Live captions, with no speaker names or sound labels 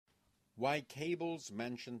Why Cable's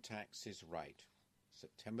Mansion Tax is Right,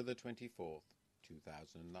 September the 24th,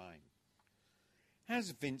 2009.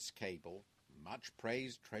 Has Vince Cable, much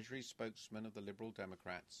praised Treasury spokesman of the Liberal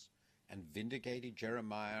Democrats and vindicated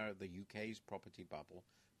Jeremiah of the UK's property bubble,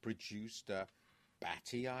 produced a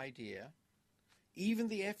batty idea? Even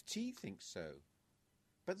the FT thinks so.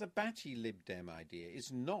 But the batty Lib Dem idea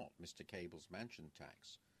is not Mr. Cable's mansion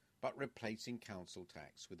tax, but replacing council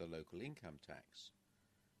tax with a local income tax.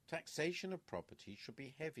 Taxation of property should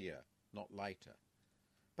be heavier, not lighter.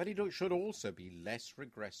 But it should also be less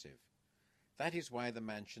regressive. That is why the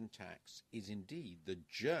mansion tax is indeed the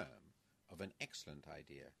germ of an excellent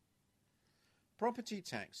idea. Property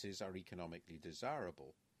taxes are economically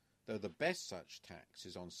desirable, though the best such tax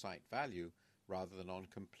is on site value rather than on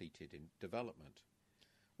completed development.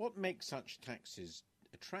 What makes such taxes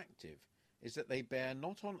attractive is that they bear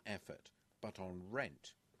not on effort but on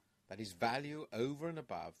rent, that is, value over and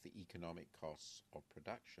above the economic costs of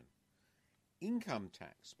production. Income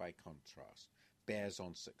tax, by contrast, bears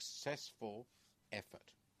on successful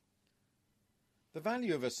effort. The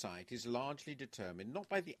value of a site is largely determined not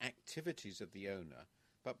by the activities of the owner,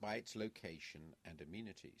 but by its location and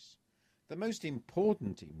amenities. The most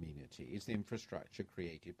important amenity is the infrastructure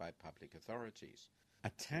created by public authorities. A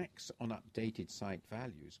tax on updated site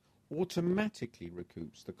values automatically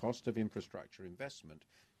recoups the cost of infrastructure investment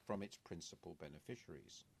from its principal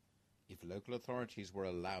beneficiaries. If local authorities were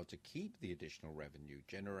allowed to keep the additional revenue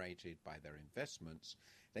generated by their investments,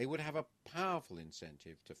 they would have a powerful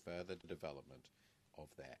incentive to further the development of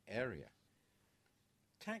their area.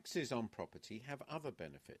 Taxes on property have other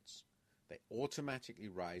benefits. They automatically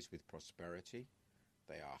rise with prosperity,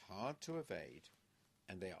 they are hard to evade,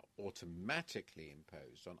 and they are automatically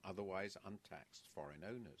imposed on otherwise untaxed foreign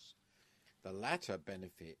owners. The latter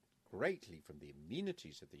benefit greatly from the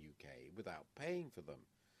amenities of the UK without paying for them.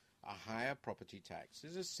 A higher property tax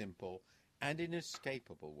is a simple and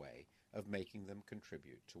inescapable way of making them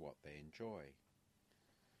contribute to what they enjoy.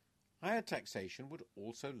 Higher taxation would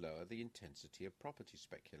also lower the intensity of property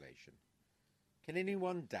speculation. Can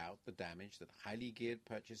anyone doubt the damage that highly geared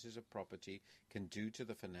purchases of property can do to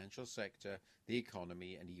the financial sector, the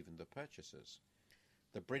economy, and even the purchasers?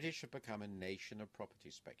 The British have become a nation of property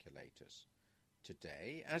speculators.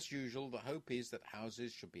 Today, as usual, the hope is that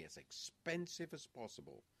houses should be as expensive as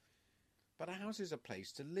possible. But a house is a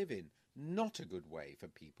place to live in, not a good way for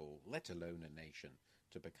people, let alone a nation,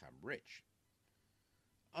 to become rich.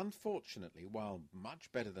 Unfortunately, while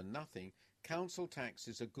much better than nothing, council tax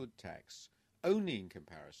is a good tax, only in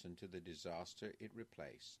comparison to the disaster it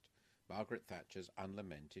replaced, Margaret Thatcher's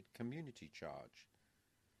unlamented community charge.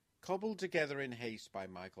 Cobbled together in haste by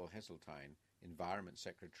Michael Heseltine, Environment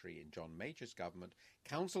Secretary in John Major's government,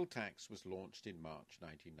 council tax was launched in March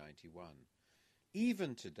 1991.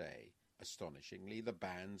 Even today, astonishingly, the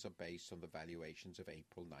bans are based on the valuations of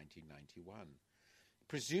April 1991.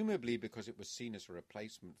 Presumably because it was seen as a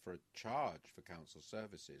replacement for a charge for council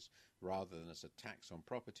services rather than as a tax on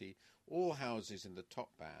property, all houses in the top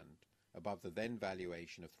band, above the then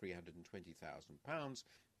valuation of £320,000,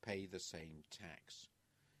 pay the same tax.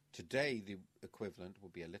 Today, the equivalent will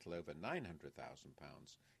be a little over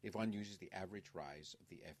 £900,000 if one uses the average rise of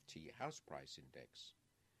the FT house price index.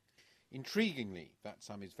 Intriguingly, that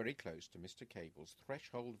sum is very close to Mr. Cable's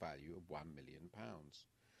threshold value of £1 million.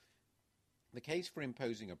 The case for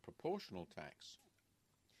imposing a proportional tax,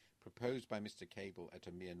 proposed by Mr. Cable at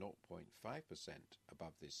a mere 0.5%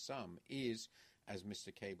 above this sum, is, as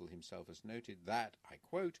Mr. Cable himself has noted, that, I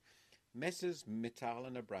quote, Messrs. Mittal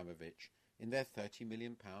and Abramovich, in their £30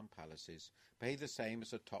 million palaces, pay the same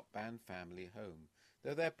as a top-band family home,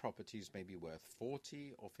 though their properties may be worth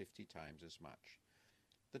 40 or 50 times as much.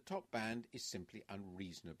 The top band is simply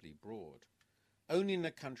unreasonably broad. Only in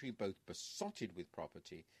a country both besotted with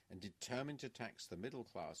property and determined to tax the middle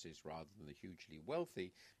classes rather than the hugely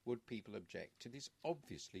wealthy would people object to this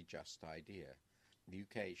obviously just idea. The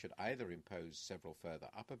UK should either impose several further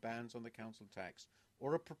upper bands on the council tax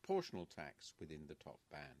or a proportional tax within the top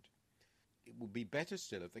band. It would be better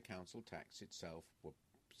still if the council tax itself were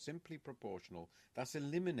simply proportional, thus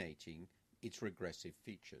eliminating its regressive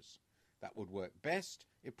features. That would work best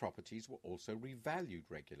if properties were also revalued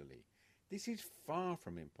regularly. This is far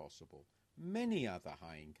from impossible. Many other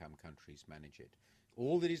high-income countries manage it.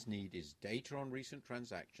 All that is needed is data on recent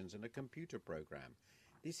transactions and a computer program.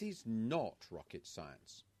 This is not rocket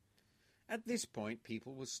science. At this point,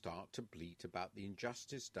 people will start to bleat about the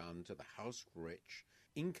injustice done to the house-rich,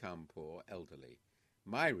 income-poor elderly.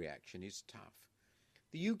 My reaction is tough.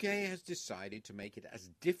 The UK has decided to make it as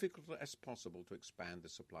difficult as possible to expand the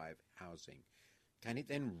supply of housing. Can it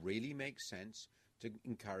then really make sense to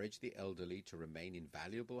encourage the elderly to remain in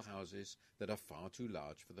valuable houses that are far too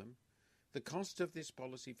large for them? The cost of this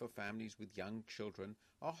policy for families with young children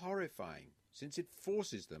are horrifying, since it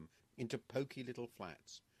forces them into poky little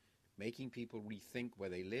flats. Making people rethink where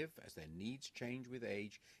they live as their needs change with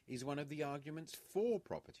age is one of the arguments for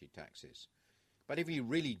property taxes. But if we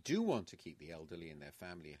really do want to keep the elderly in their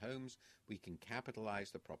family homes, we can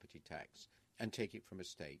capitalise the property tax and take it from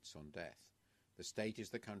estates on death. The state is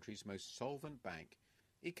the country's most solvent bank.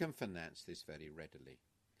 It can finance this very readily.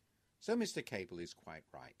 So Mr. Cable is quite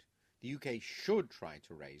right. The UK should try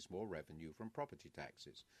to raise more revenue from property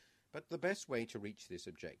taxes, but the best way to reach this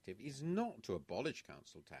objective is not to abolish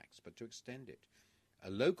council tax, but to extend it. A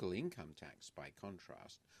local income tax, by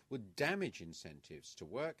contrast, would damage incentives to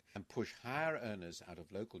work and push higher earners out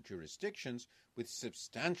of local jurisdictions with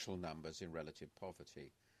substantial numbers in relative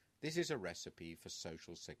poverty. This is a recipe for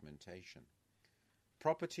social segmentation.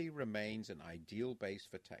 Property remains an ideal base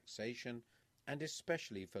for taxation, and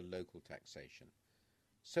especially for local taxation.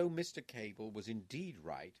 So Mr. Cable was indeed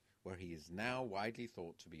right where he is now widely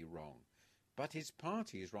thought to be wrong. But his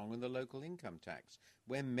party is wrong on the local income tax,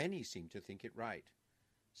 where many seem to think it right.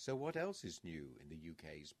 So what else is new in the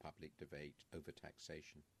UK's public debate over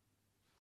taxation?